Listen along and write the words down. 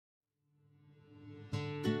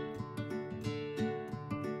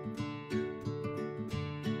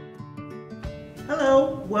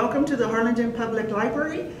Hello, welcome to the Harlingen Public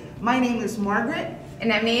Library. My name is Margaret.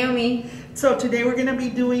 And I'm Naomi. So today we're going to be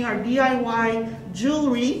doing our DIY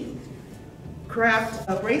jewelry, craft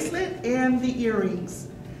bracelet, and the earrings.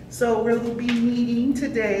 So we'll be needing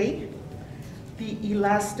today the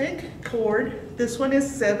elastic cord. This one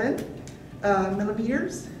is 7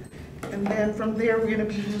 millimeters. And then from there we're going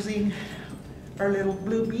to be using our little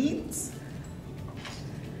blue beads.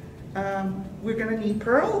 We're going to need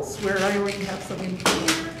pearls, where I already have some in here.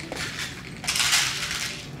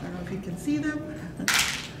 I don't know if you can see them.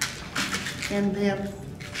 And then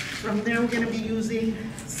from there we're going to be using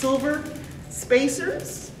silver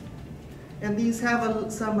spacers. And these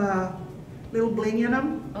have some little bling in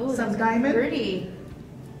them, some diamond. Pretty.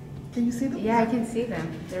 Can you see them? Yeah, I can see them.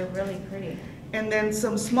 They're really pretty. And then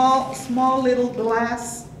some small little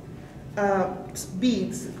glass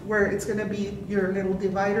beads, where it's going to be your little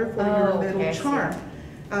divider for your little charm.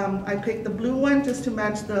 I picked the blue one just to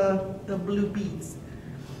match the blue beads.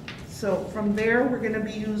 So from there we're going to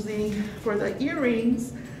be using, for the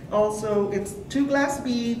earrings, also it's 2 glass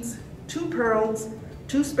beads, 2 pearls,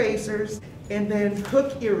 2 spacers, and then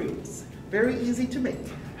hook earrings. Very easy to make.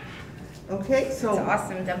 Okay, so that's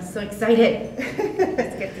awesome. I'm so excited.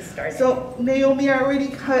 Let's get this started. So Naomi, I already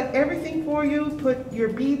cut everything for you, put your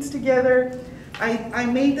beads together. I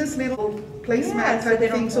made this little placemat type of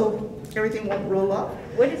thing so everything won't roll off.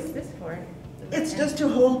 What is this for? It's just to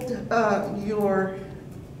hold your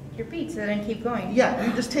beads, so then keep going. Yeah,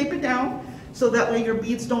 you just tape it down so that way your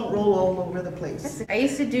beads don't roll all over the place. I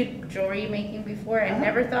used to do jewelry making before. I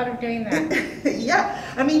never thought of doing that. Yeah,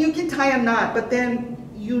 I mean you can tie a knot, but then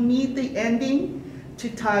you need the ending to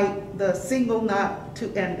tie the single knot to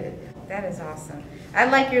end it. That is awesome. I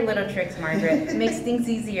like your little tricks, Margaret. It makes things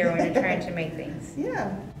easier when you're trying to make things.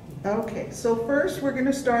 Yeah. Okay, so first we're going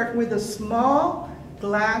to start with a small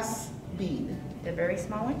glass bead. The very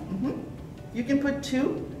small one? Mm-hmm. You can put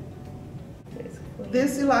 2.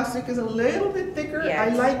 This elastic is a little bit thicker.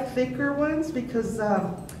 Yes. I like thicker ones because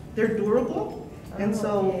they're durable, and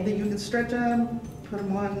so you can stretch them, put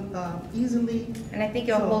them on easily. And I think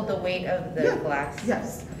it'll hold the weight of the glass.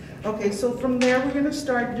 Yes. Okay, so from there we're going to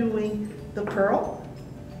start doing the pearl.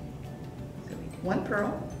 1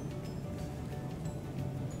 pearl.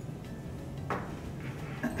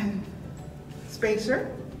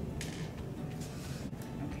 Spacer.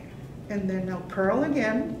 Okay. And then now pearl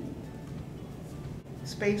again.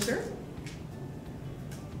 Spacer.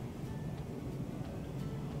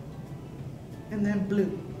 And then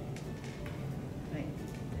blue. Right.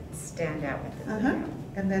 Stand out with it.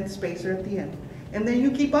 And then spacer at the end. And then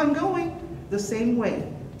you keep on going the same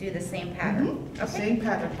way. Do the same pattern. Okay. Same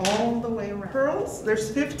pattern all the way around. Pearls, there's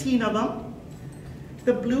 15 of them.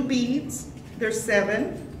 The blue beads, there's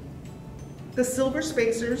 7. The silver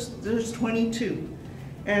spacers, there's 22.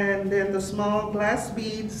 And then the small glass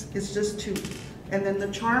beads is just 2. And then the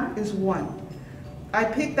charm is 1. I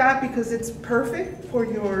picked that because it's perfect for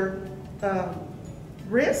your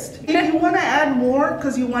wrist. If you want to add more,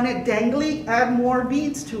 because you want it dangly, add more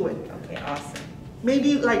beads to it. Okay, awesome.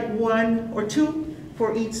 Maybe like 1 or 2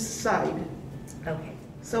 for each side. Okay.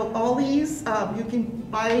 So all these, you can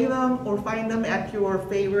buy them or find them at your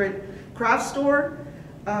favorite craft store.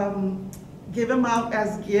 Give them out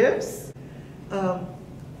as gifts.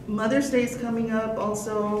 Mother's Day is coming up,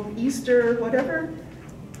 also Easter, whatever.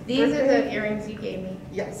 These are the earrings you gave me.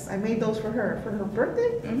 Yes, I made those for her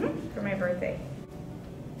birthday. For my birthday.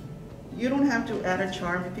 You don't have to add a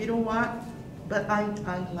charm if you don't want, but I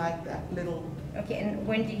like that little. Okay, and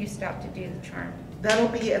when do you stop to do the charm? That'll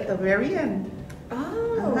be at the very end.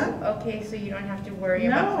 Oh, okay, so you don't have to worry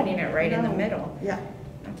about putting it right in the middle. Yeah.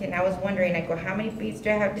 Okay, and I was wondering, I go, how many beads do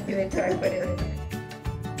I have to do it till I put it in there?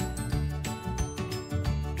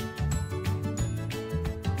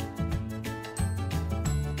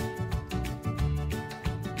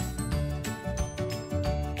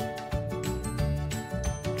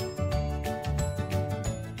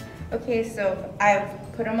 Okay, so I've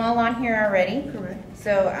put them all on here already. Correct.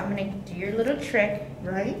 So I'm going to do your little trick.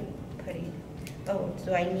 Right?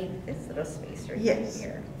 So I need this little spacer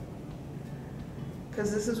here.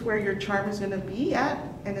 Because this is where your charm is going to be at,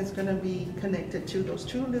 and it's going to be connected to those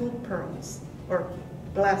 2 little pearls, or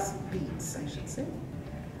glass beads, I should say.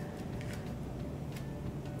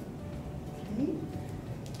 Okay.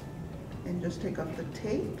 And just take off the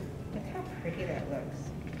tape. Look how pretty that looks.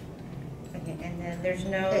 Okay, and then there's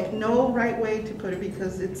no... No right way to put it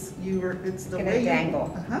because it's the way you... dangle.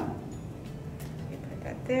 You put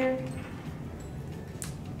that there.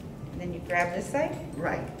 And then you grab this side.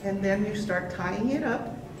 Right, and then you start tying it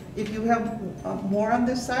up. If you have more on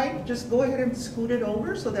this side, just go ahead and scoot it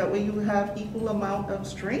over so that way you have equal amount of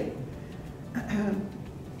string.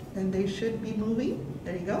 And they should be moving.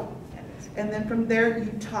 There you go. And then from there,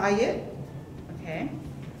 you tie it. Okay.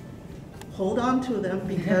 Hold on to them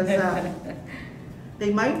because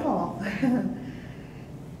they might fall.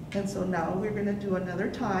 And so now we're going to do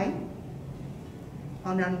another tie.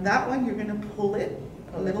 On that one, you're going to pull it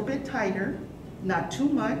a little bit tighter, not too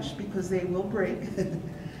much because they will break.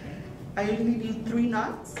 I usually do 3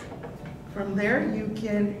 knots. From there, you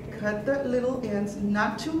can cut the little ends,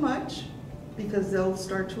 not too much because they'll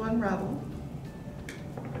start to unravel.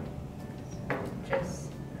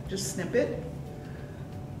 Just snip it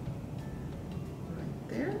right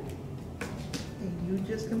there. And you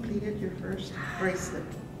just completed your first bracelet.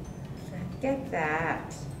 Get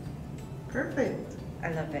that. Perfect.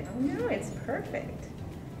 I love it. Oh no, it's perfect.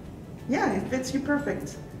 Yeah, it fits you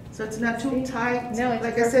perfect. So it's not too tight. No, it's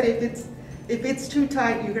like perfect. I said, if it's too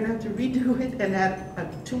tight, you're gonna have to redo it and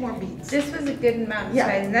add 2 more beads. This was a good amount of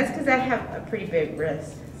size, and that's because I have a pretty big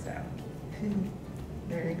wrist. So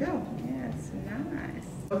there you go. yeah, it's nice.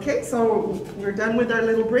 Okay, so we're done with our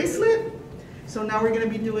little bracelet. So now we're going to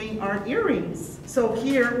be doing our earrings. So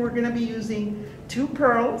here we're going to be using 2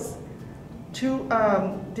 pearls, 2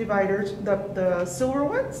 dividers, the silver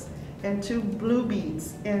ones, and 2 blue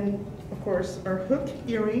beads, and of course our hook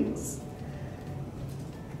earrings.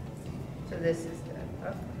 So this is the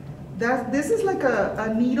hook. This is like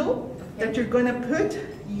a needle that you're going to put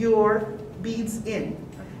your beads in.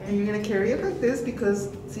 And you're going to carry it like this because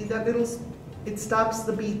see that little, it stops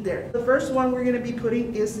the bead there. The first one we're going to be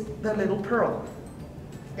putting is the little pearl.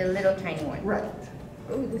 The little tiny one. Right.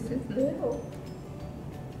 Oh, this is little.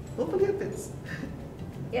 Hopefully it fits.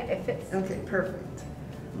 Yeah, it fits. Okay, perfect.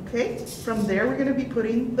 Okay, from there we're going to be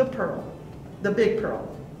putting the pearl, the big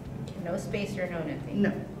pearl. No spacer, no nothing.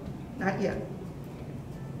 No, not yet.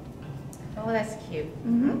 Oh, that's cute.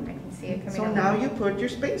 Mm-hmm. I can see it coming So out. now you put your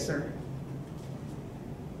spacer.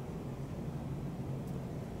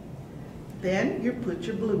 Then you put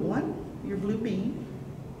your blue one, your blue bead,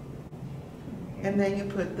 and then you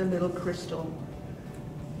put the little crystal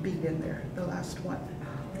bead in there, the last one.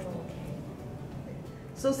 Oh, okay.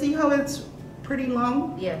 So see how it's pretty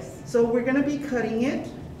long? Yes. So we're going to be cutting it.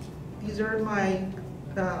 These are my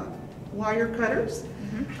wire cutters.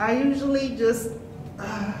 Mm-hmm. I usually just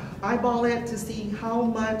eyeball it to see how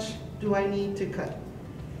much do I need to cut.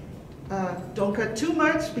 Don't cut too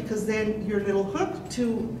much because then your little hook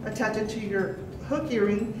to attach it to your hook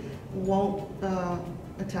earring won't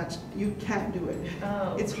attach. You can't do it.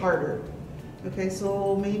 Oh. It's harder. Okay,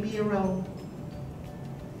 so maybe around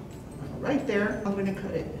right there, I'm going to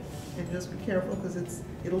cut it. And just be careful because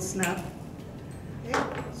it'll snap.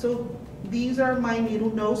 Okay, so these are my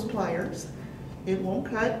needle nose pliers. It won't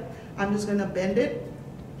cut. I'm just going to bend it.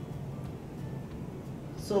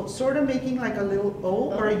 So sort of making like a little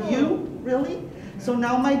O or a U, really. So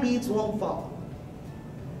now my beads won't fall.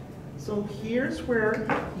 So here's where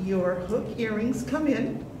your hook earrings come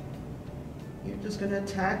in. You're just going to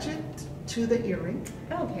attach it to the earring.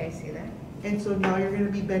 Oh, okay, I see that. And so now you're going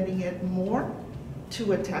to be bending it more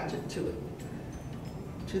to attach it to it,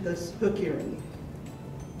 to this hook earring.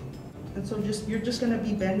 And so you're just going to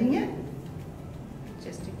be bending it.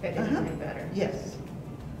 Just to fit it in better. Yes.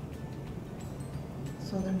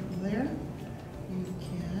 So then from there, you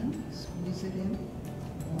can squeeze it in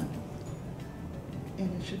one,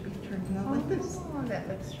 and it should be turning out like this. Oh, that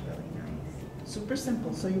looks really nice. Super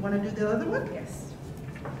simple. So you want to do the other one? Yes.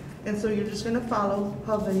 And so you're just going to follow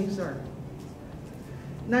how these are.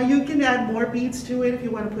 Now you can add more beads to it. If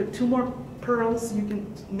you want to put 2 more pearls, you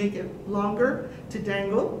can make it longer to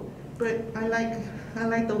dangle. But I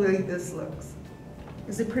like the way this looks.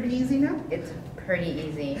 Is it pretty easy now? It's pretty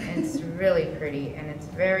easy, and it's really pretty, and it's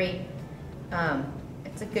very,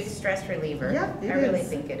 it's a good stress reliever. Yeah, it I really is.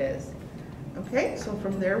 think it is. Okay, so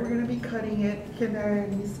from there we're going to be cutting it.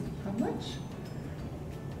 Let me see how much.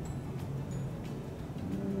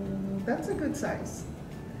 That's a good size.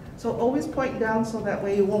 So always point down so that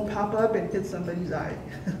way it won't pop up and hit somebody's eye.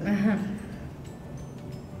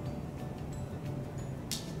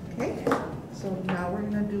 Okay, so now we're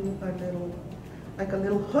going to do a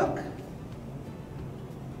little hook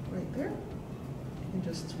right there, and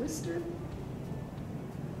just twist it.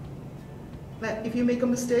 But if you make a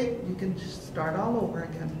mistake, you can just start all over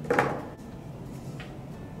again.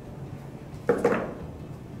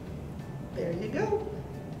 There you go.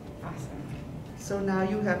 Awesome. So now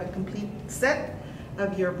you have a complete set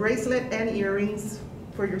of your bracelet and earrings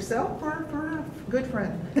for yourself or for a good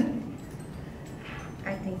friend.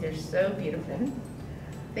 I think they're so beautiful.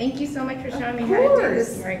 Thank you so much for showing me how to do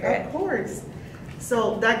this, Margaret. Of course.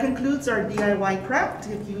 So that concludes our DIY craft.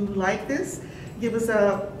 If you like this, give us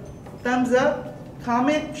a thumbs up,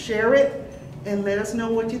 comment, share it, and let us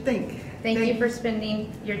know what you think. Thank you for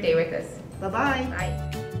spending your day with us. Bye-bye.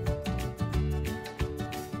 Bye.